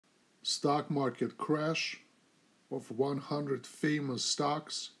Stock market crash of 100 famous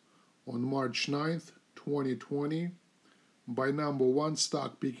stocks on March 9th, 2020 by number one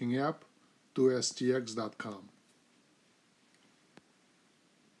stock picking app to stx.com.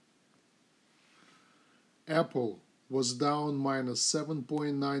 Apple was down minus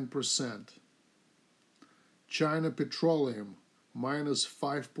 7.9%. China Petroleum minus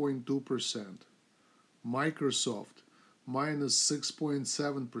 5.2%. Microsoft minus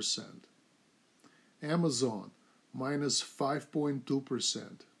 6.7%. Amazon minus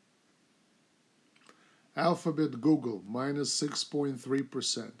 5.2%. Alphabet Google minus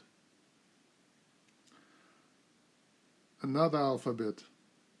 6.3%. Another Alphabet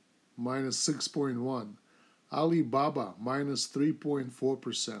minus 6.1%. Alibaba minus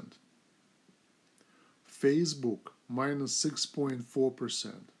 3.4%. Facebook minus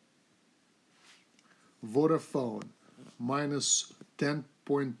 6.4%. Vodafone minus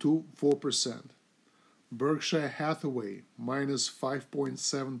 10.24%. Berkshire Hathaway minus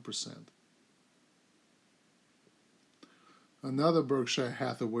 5.7%. Another Berkshire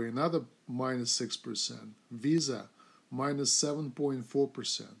Hathaway, another minus 6%. Visa minus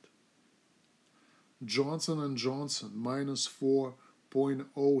 7.4%. Johnson & Johnson minus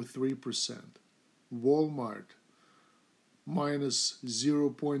 4.03%. Walmart minus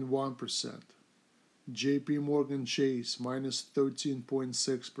 0.1%. JP Morgan Chase minus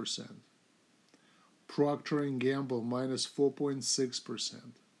 13.6%. Procter & Gamble minus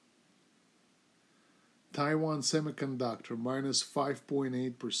 4.6%. Taiwan Semiconductor minus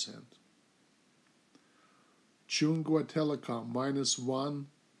 5.8%. Chunghwa Telecom minus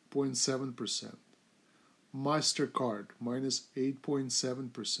 1.7%. MasterCard minus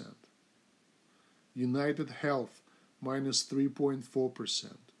 8.7%. United Health minus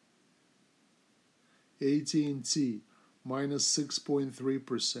 3.4%. AT&T minus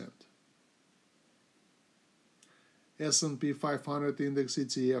 6.3%. S&P 500 Index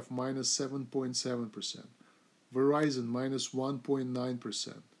ETF minus 7.7%. Verizon minus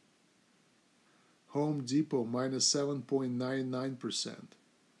 1.9%. Home Depot minus 7.99%.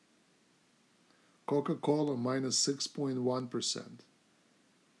 Coca-Cola minus 6.1%.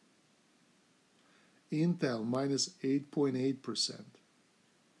 Intel minus 8.8%.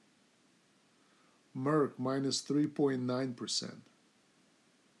 Merck minus 3.9%.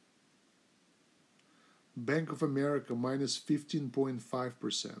 Bank of America minus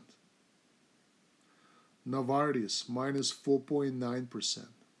 15.5%. Novartis minus 4.9%.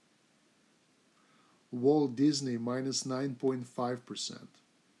 Walt Disney minus 9.5%.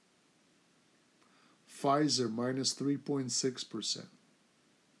 Pfizer minus 3.6%.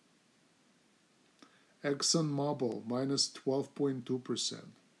 ExxonMobil minus 12.2%.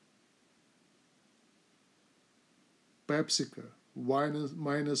 PepsiCo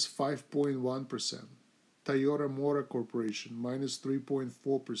minus 5.1%. Toyota Motor Corporation minus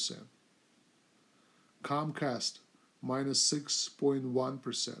 3.4%. Comcast minus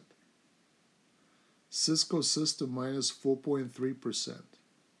 6.1%. Cisco System minus 4.3%.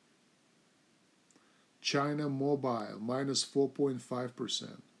 China Mobile minus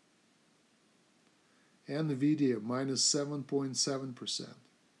 4.5%. NVIDIA minus 7.7%.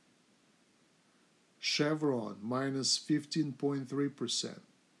 Chevron minus 15.3%.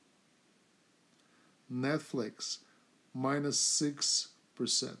 Netflix minus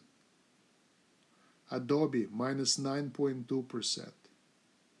 6%. Adobe minus 9.2%.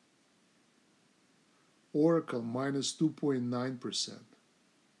 Oracle minus 2.9%.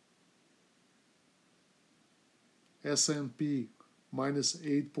 S&P minus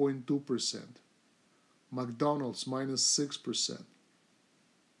 8.2%. McDonald's minus 6%.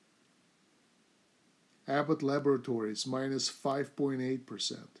 Abbott Laboratories minus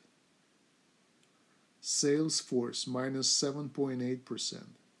 5.8%. Salesforce minus 7.8%.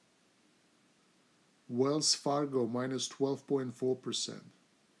 Wells Fargo minus 12.4%.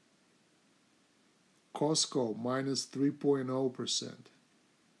 Costco minus 3.0%.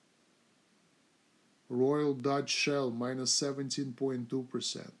 Royal Dutch Shell minus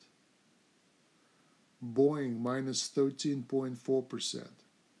 17.2%. Boeing minus 13.4%.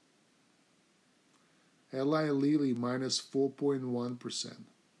 Eli Lilly minus 4.1%.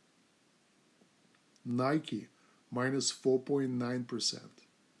 Nike minus 4.9%.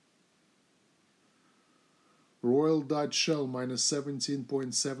 Royal Dutch Shell minus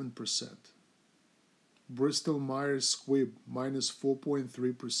 17.7%. Bristol Myers Squibb minus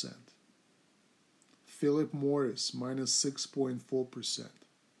 4.3%. Philip Morris minus 6.4%.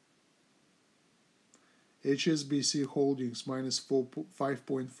 HSBC Holdings minus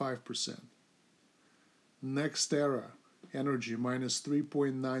 5.5%. NextEra Energy minus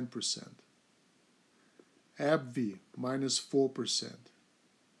 3.9%. AbbVie minus 4%.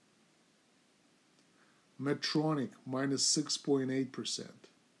 Medtronic minus 6.8%.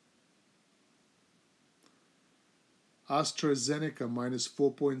 AstraZeneca minus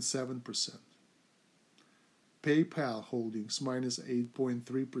 4.7%. PayPal Holdings minus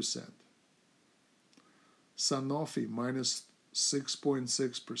 8.3%. Sanofi minus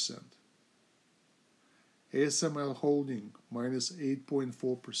 6.6%. ASML Holding minus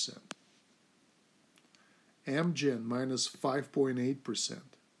 8.4%. Amgen minus 5.8%.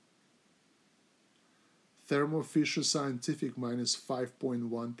 Thermo Fisher Scientific minus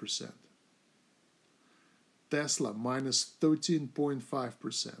 5.1%. Tesla minus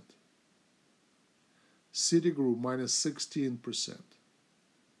 13.5%. Citigroup minus 16%.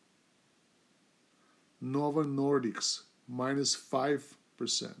 Novo Nordisk minus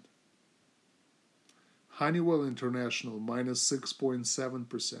 5%. Honeywell International minus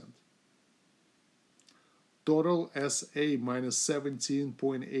 6.7%. Total SA minus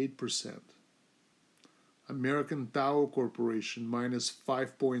 17.8%. American Tower Corporation minus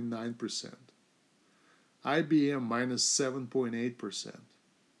 5.9%. IBM minus 7.8%.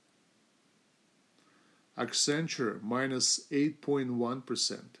 Accenture minus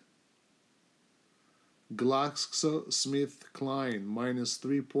 8.1%. GlaxoSmithKline minus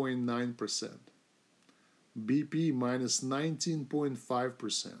 3.9%. BP minus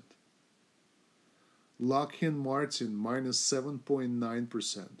 19.5%. Lockheed Martin minus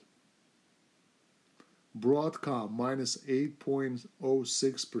 7.9%. Broadcom minus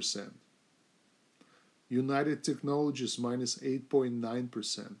 8.06%. United Technologies minus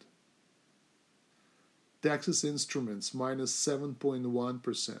 8.9%. Texas Instruments minus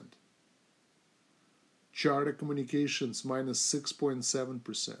 7.1%. Charter Communications minus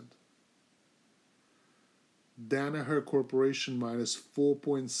 6.7%. Danaher Corporation minus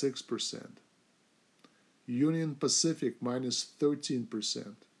 4.6%. Union Pacific minus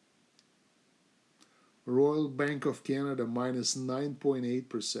 13%. Royal Bank of Canada minus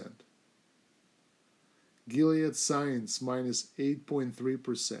 9.8%. Gilead Science minus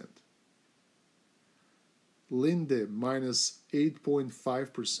 8.3%. Linde minus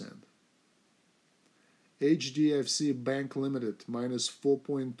 8.5%. HDFC Bank Limited minus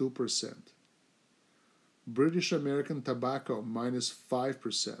 4.2%. British American Tobacco minus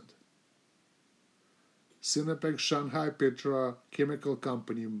 5%. Sinopec Shanghai Petrochemical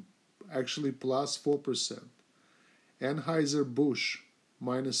Company actually plus 4%. Anheuser-Busch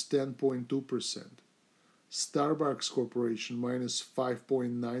minus 10.2%. Starbucks Corporation minus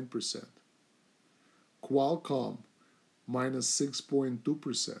 5.9%. Qualcomm minus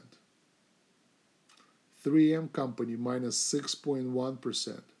 6.2%. 3M Company minus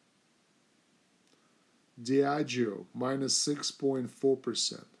 6.1%. Diageo minus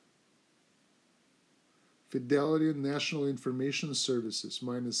 6.4%. Fidelity National Information Services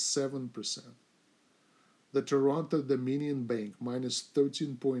minus 7%. The Toronto Dominion Bank minus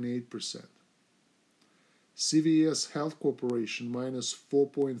 13.8%. CVS Health Corporation minus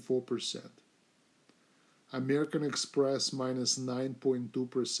 4.4%. American Express minus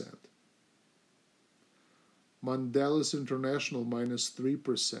 9.2%. Mondelez International minus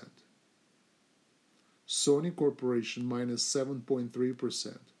 3%. Sony Corporation minus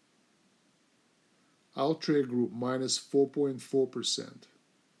 7.3%. Altria Group minus 4.4%.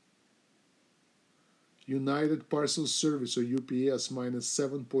 United Parcel Service or UPS minus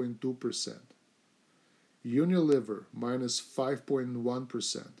 7.2%. Unilever minus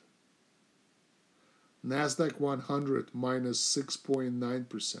 5.1%. Nasdaq 100 minus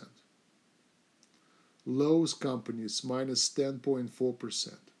 6.9%. Lowe's Companies minus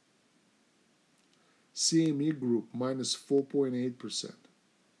 10.4%. CME Group minus 4.8%.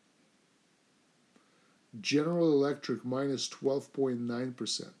 General Electric minus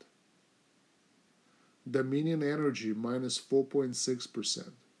 12.9%. Dominion Energy minus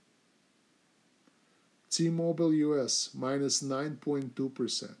 4.6%. T-Mobile US minus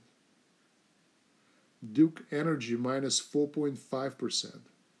 9.2%. Duke Energy minus 4.5%.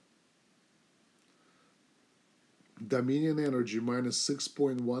 Dominion Energy minus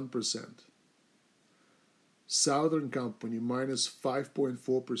 6.1%. Southern Company minus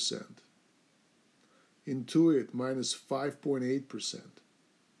 5.4%. Intuit minus 5.8%.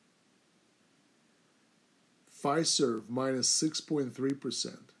 Fiserv minus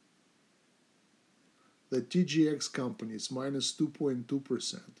 6.3%. The TGX companies minus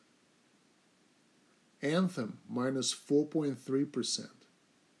 2.2%. Anthem minus 4.3%.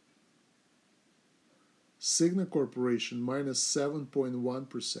 Cigna Corporation minus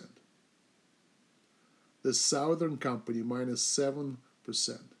 7.1%. The Southern Company minus 7%.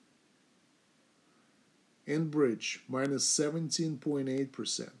 Enbridge minus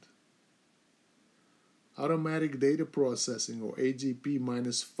 17.8%. Automatic Data Processing or ADP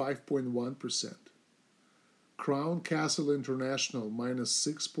minus 5.1%. Crown Castle International minus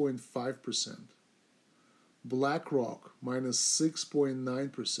 6.5%. BlackRock minus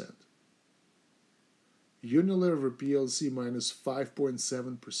 6.9%. Unilever PLC minus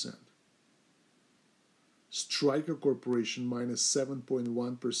 5.7%. Stryker Corporation minus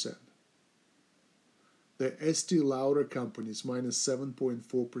 7.1%. The Estee Lauder Companies minus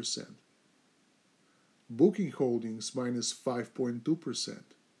 7.4%. Booking Holdings minus 5.2%.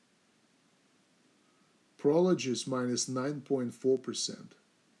 Prologis minus 9.4%.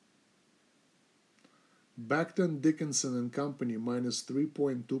 Becton Dickinson and Company minus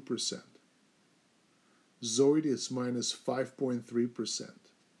 3.2%. Zoetis minus 5.3%.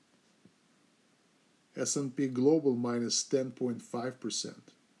 S&P Global minus 10.5%.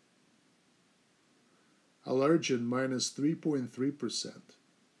 Allergen minus 3.3%.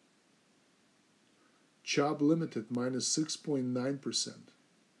 Chubb Limited minus 6.9%.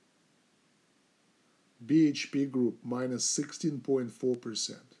 BHP Group minus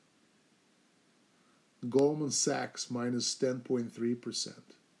 16.4%. Goldman Sachs minus 10.3%.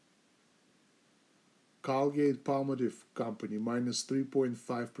 Colgate-Palmolive Company minus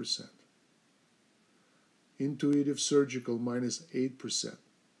 3.5%. Intuitive Surgical minus 8%.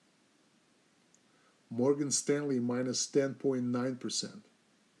 Morgan Stanley minus 10.9%.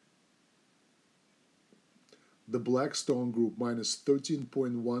 The Blackstone Group minus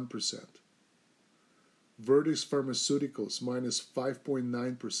 13.1%. Vertex Pharmaceuticals minus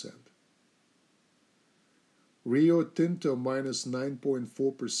 5.9%. Rio Tinto minus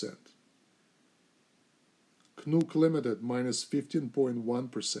 9.4%. Knook Limited minus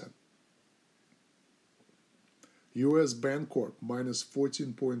 15.1%. US Bancorp minus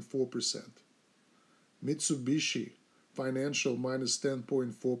 14.4%. Mitsubishi Financial minus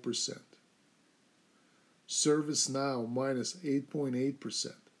 10.4%. ServiceNow minus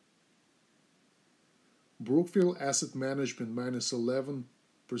 8.8%. Brookfield Asset Management minus 11%.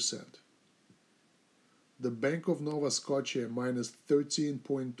 The Bank of Nova Scotia minus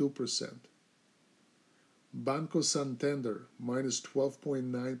 13.2%. Banco Santander minus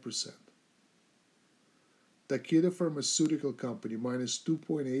 12.9%. Takeda Pharmaceutical Company minus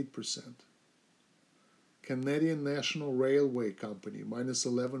 2.8%. Canadian National Railway Company minus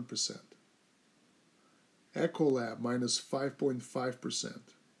 11%. Ecolab minus 5.5%.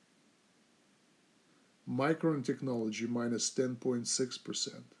 Micron Technology minus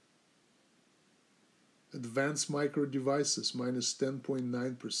 10.6%. Advanced Micro Devices minus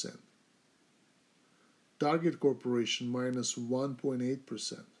 10.9%. Target Corporation minus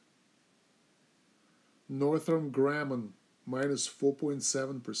 1.8%. Northrop Grumman minus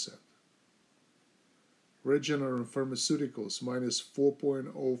 4.7%. Regeneron Pharmaceuticals minus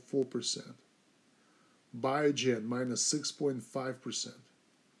 4.04%. Biogen minus 6.5%.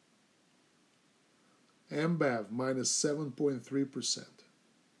 Ambev minus 7.3%.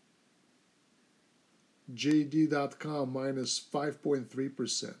 JD.com minus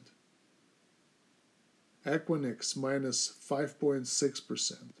 5.3%. Equinix minus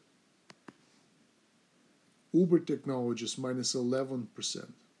 5.6%. Uber Technologies minus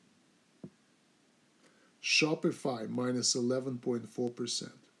 11%. Shopify minus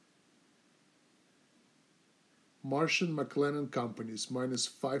 11.4%. Marsh & McLennan Companies minus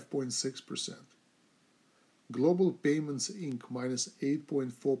 5.6%. Global Payments Inc. minus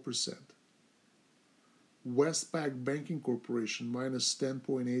 8.4%. Westpac Banking Corporation minus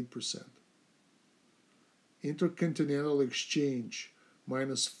 10.8%. Intercontinental Exchange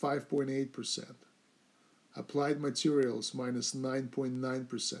minus 5.8%. Applied Materials minus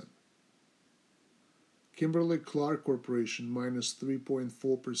 9.9%. Kimberly-Clark Corporation minus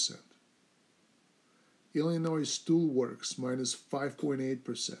 3.4%. Illinois Steelworks minus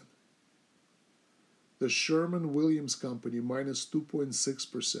 5.8%. The Sherman-Williams Company minus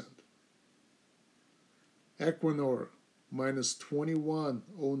 2.6%. Equinor minus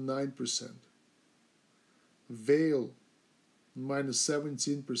 21.09%. Vail minus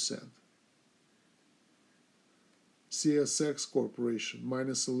 17%. CSX Corporation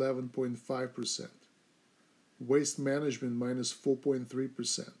minus 11.5%. Waste Management minus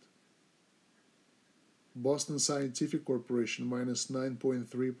 4.3%. Boston Scientific Corporation minus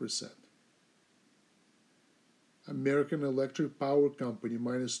 9.3%. American Electric Power Company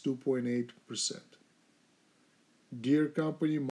minus 2.8%. Deere Company